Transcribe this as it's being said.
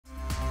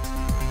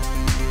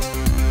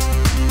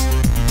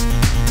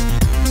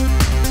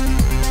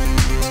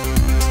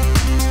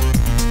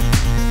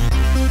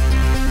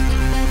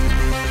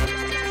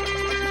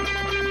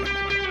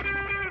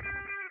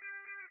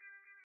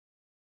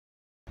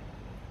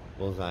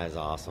Bullseye is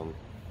awesome.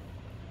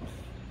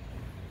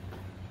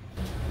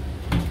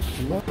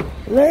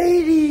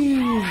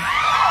 Ladies!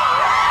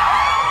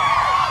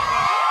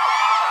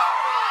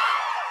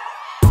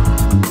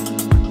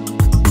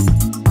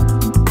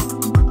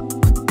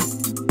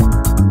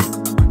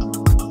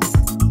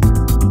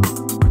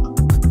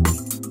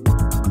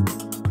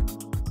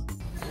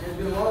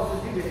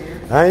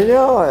 I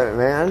know it,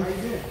 man.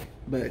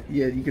 But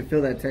yeah, you can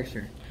feel that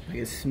texture. Like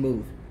it's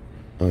smooth.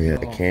 Oh yeah,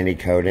 the candy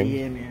coating.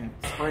 Yeah, man.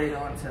 Spray it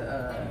onto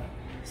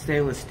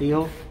stainless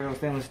steel.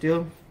 Stainless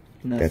steel.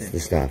 Nothing. That's the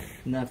stuff.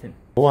 Nothing.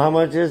 Well, how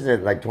much is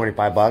it? Like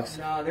 25 bucks?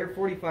 No, they're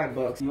 45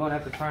 bucks. You won't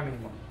have to try them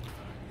anymore.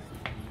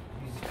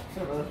 What's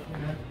up, brother?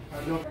 How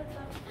you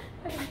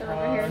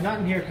doing? Not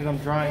in here because I'm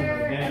drying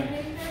it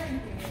again.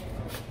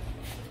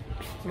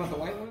 What about the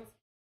white ones?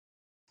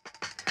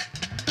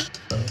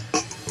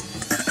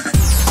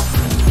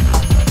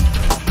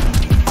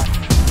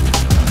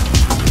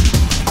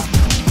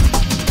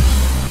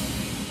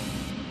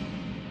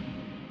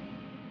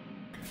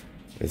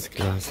 It's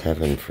glass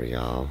heaven for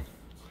y'all.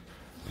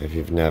 If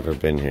you've never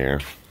been here,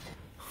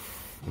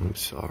 I'm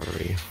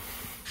sorry.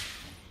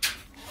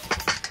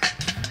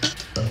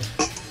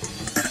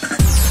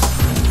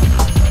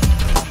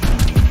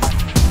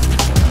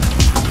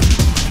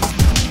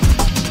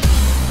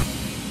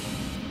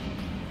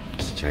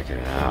 Let's check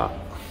it out.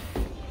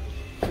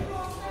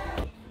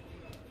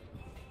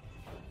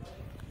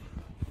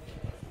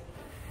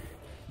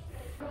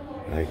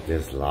 Like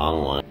this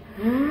long one.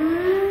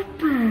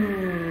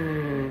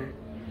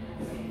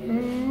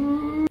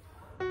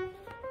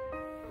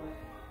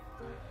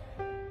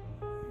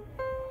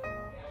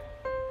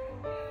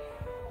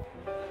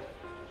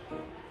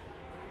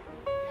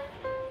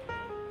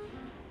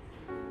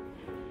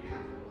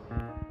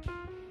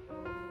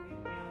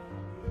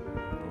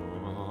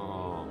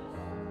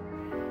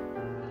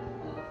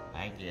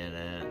 I get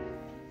it.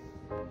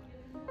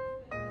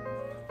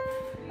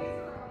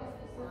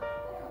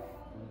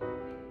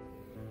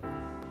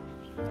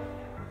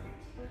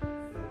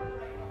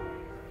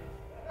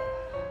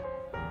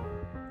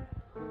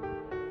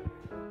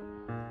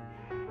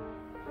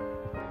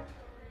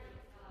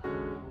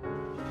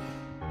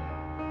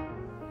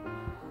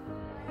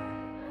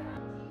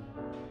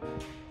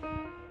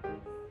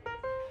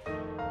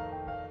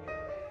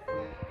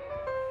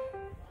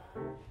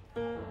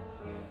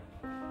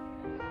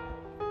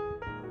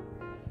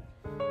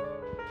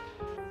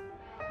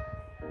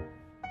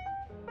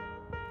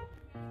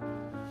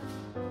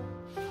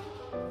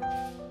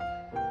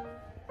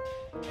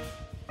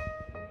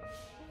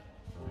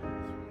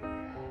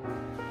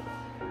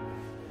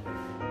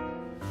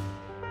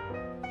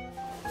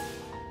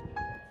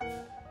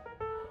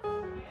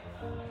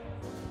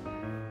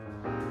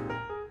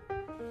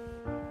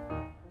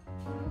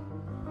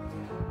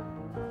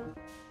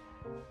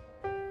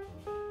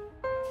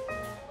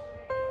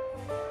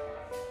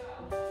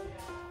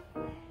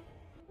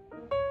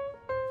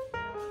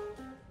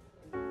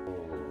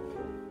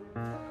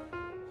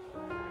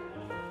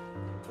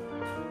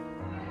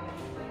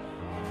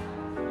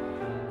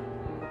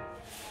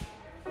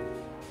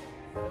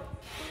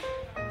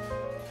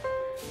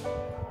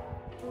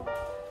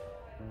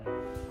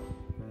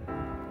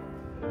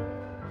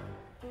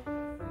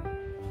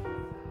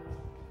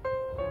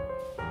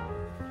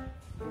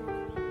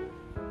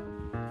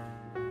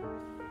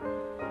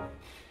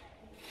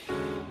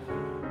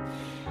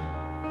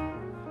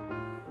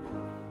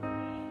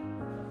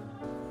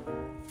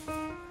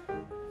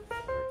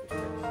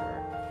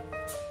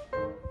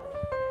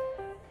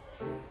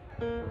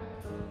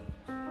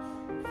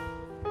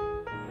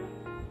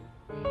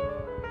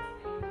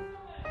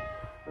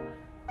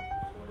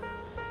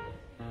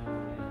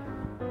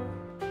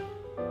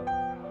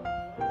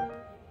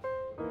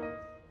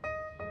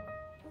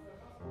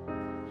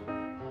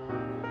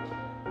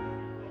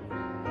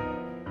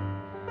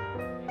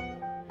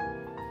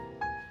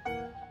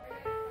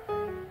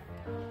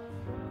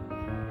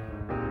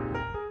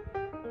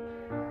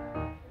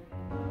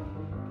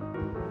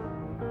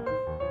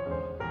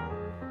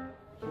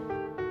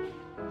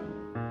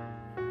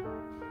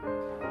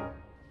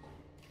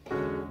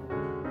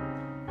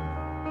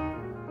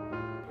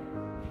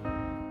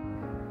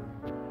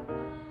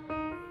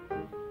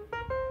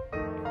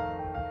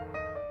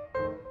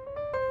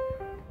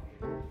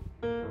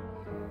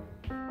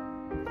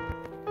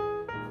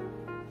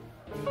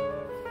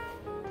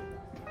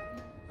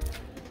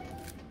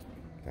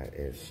 That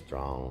is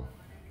strong.